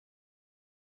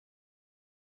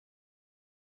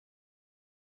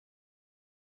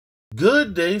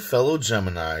Good day, fellow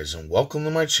Geminis, and welcome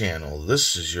to my channel.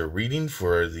 This is your reading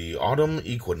for the autumn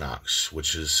equinox,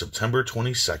 which is September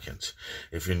 22nd.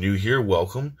 If you're new here,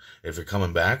 welcome. If you're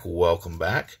coming back, welcome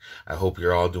back. I hope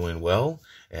you're all doing well,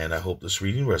 and I hope this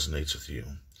reading resonates with you.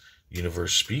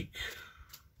 Universe speak,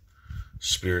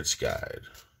 spirits guide.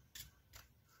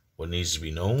 What needs to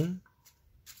be known?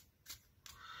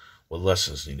 What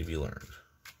lessons need to be learned?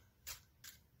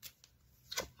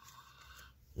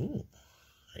 Ooh.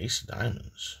 Ace of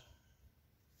Diamonds.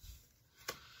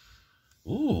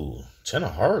 Ooh, 10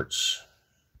 of Hearts.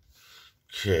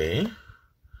 Okay.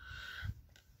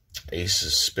 Ace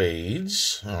of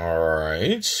Spades.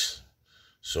 Alright.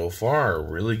 So far, a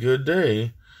really good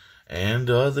day. And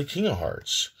the King of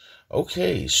Hearts.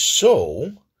 Okay,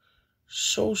 so,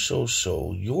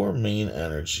 your main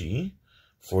energy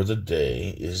for the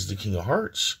day is the King of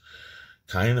Hearts.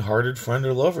 Kind-hearted friend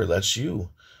or lover, that's you.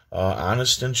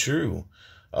 Honest and true.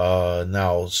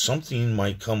 Now, something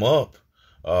might come up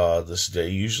this day.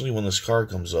 Usually when this card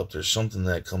comes up, there's something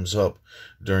that comes up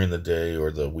during the day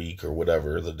or the week or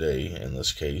whatever, the day in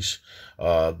this case,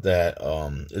 that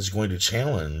is going to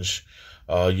challenge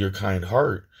your kind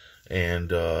heart.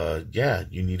 And, yeah,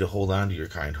 you need to hold on to your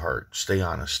kind heart. Stay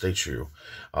honest, stay true.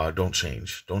 Don't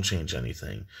change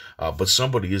anything. But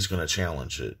somebody is going to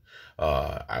challenge it.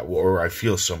 I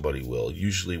feel somebody will.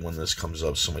 Usually when this comes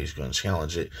up, somebody's going to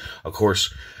challenge it. Of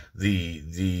course,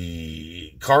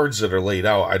 the cards that are laid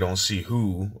out, I don't see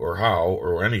who or how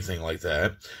or anything like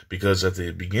that, because at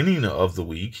the beginning of the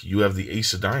week, you have the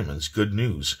Ace of Diamonds, good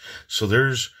news. So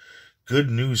there's good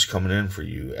news coming in for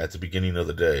you at the beginning of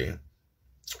the day.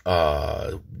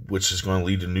 Which is going to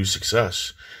lead to new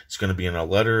success. It's going to be in a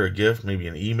letter, a gift, maybe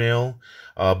an email,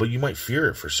 but you might fear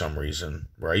it for some reason,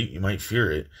 right? You might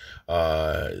fear it.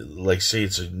 Like say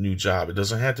it's a new job. It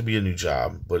doesn't have to be a new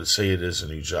job, but say it is a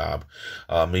new job.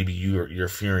 Maybe you're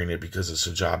fearing it because it's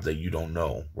a job that you don't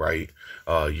know, right?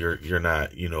 You're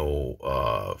not,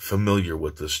 familiar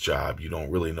with this job. You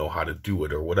don't really know how to do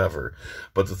it or whatever.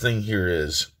 But the thing here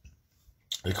is,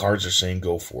 the cards are saying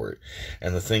go for it.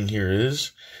 And the thing here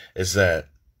is that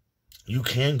you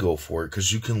can go for it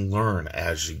because you can learn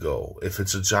as you go. If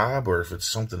it's a job or if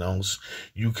it's something else,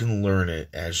 you can learn it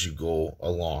as you go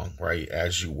along, right?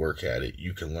 As you work at it,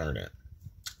 you can learn it.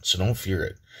 So don't fear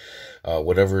it.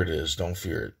 Whatever it is, don't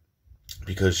fear it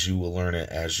because you will learn it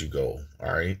as you go,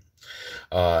 all right?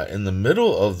 In the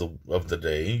middle of the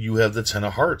day, you have the 10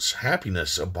 of Hearts,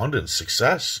 happiness, abundance,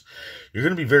 success. You're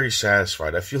going to be very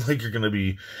satisfied. I feel like this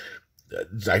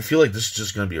is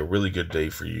just going to be a really good day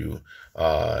for you.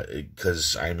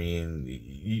 Because,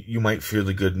 you might fear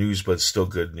the good news, but it's still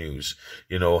good news.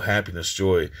 Happiness,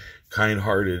 joy,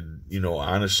 kind-hearted,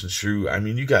 honest and true.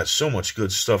 You got so much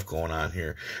good stuff going on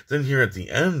here. Then here at the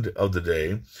end of the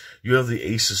day, you have the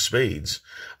Ace of Spades,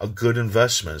 a good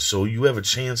investment. So you have a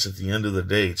chance at the end of the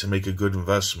day to make a good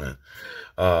investment.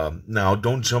 Now,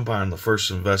 don't jump on the first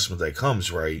investment that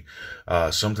comes, right?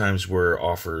 Sometimes we're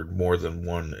offered more than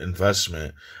one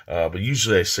investment, but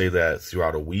usually I say that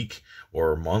throughout a week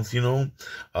or a month,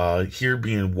 here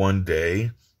being one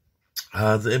day,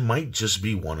 it might just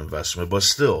be one investment, but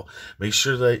still, make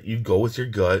sure that you go with your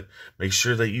gut. Make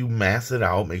sure that you math it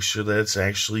out. Make sure that it's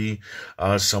actually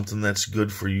something that's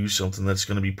good for you, something that's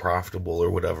going to be profitable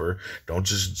or whatever. Don't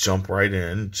just jump right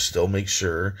in. Still make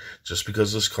sure, just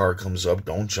because this card comes up,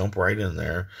 don't jump right in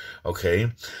there,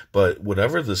 okay? But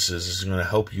whatever this is going to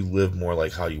help you live more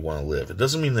like how you want to live. It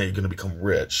doesn't mean that you're going to become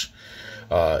rich.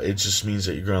 It just means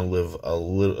that you're going to live a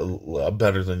little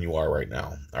better than you are right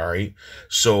now, all right?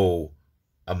 So,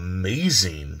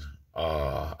 amazing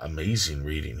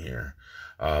reading here.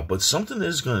 But something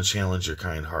is going to challenge your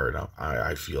kind heart.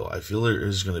 I feel there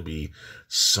is going to be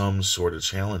some sort of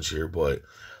challenge here, but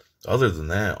other than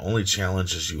that, only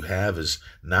challenges you have is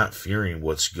not fearing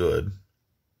what's good.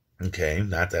 Okay,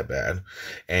 not that bad.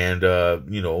 And,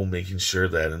 making sure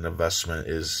that an investment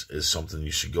is something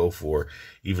you should go for,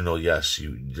 even though, yes,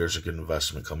 there's a good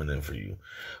investment coming in for you.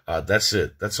 That's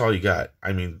it. That's all you got.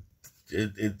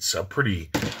 It's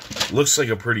looks like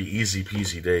a pretty easy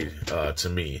peasy day to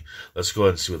me. Let's go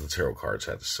ahead and see what the tarot cards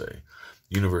have to say.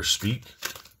 Universe speak,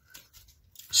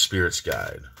 spirits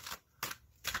guide.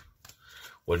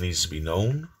 What needs to be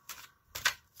known?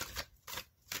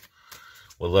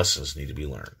 What lessons need to be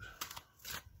learned?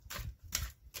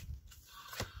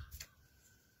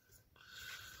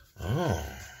 Oh,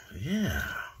 yeah.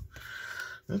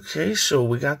 Okay, so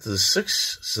we got the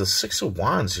six of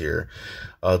wands here.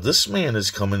 This man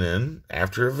is coming in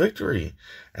after a victory,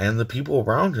 and the people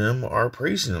around him are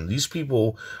praising him. These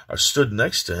people are stood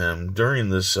next to him during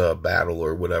this battle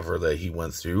or whatever that he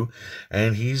went through,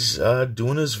 and he's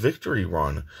doing his victory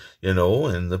run,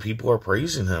 and the people are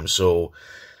praising him. So,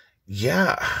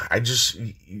 yeah, I just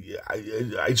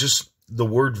the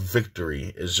word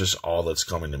victory is just all that's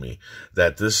coming to me.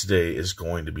 That this day is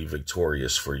going to be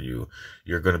victorious for you.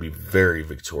 You're going to be very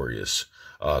victorious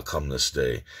come this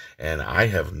day. And I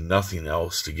have nothing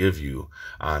else to give you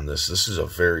on this. This is a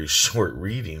very short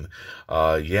reading.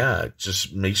 Yeah,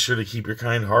 just make sure to keep your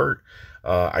kind heart.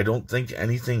 I don't think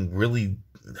anything really...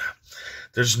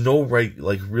 There's no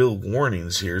real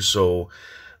warnings here, so...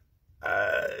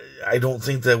 I don't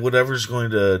think that whatever's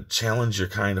going to challenge your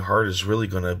kind heart is really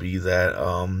going to be that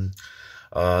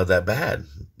bad.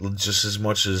 Just as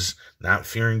much as not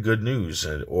fearing good news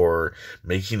or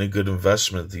making a good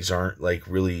investment. These aren't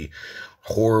really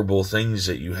horrible things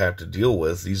that you have to deal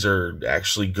with. These are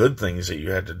actually good things that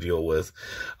you had to deal with.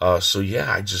 So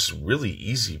yeah, I just really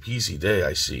easy peasy day.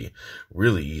 I see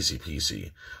really easy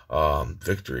peasy.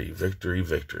 Victory, victory,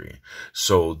 victory.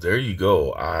 So there you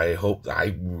go.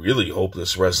 I really hope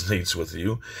this resonates with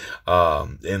you.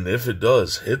 And if it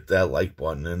does, hit that like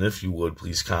button. And if you would,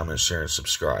 please comment, share, and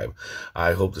subscribe.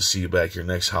 I hope to see you back here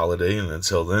next holiday. And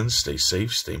until then, stay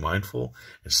safe, stay mindful,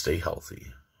 and stay healthy.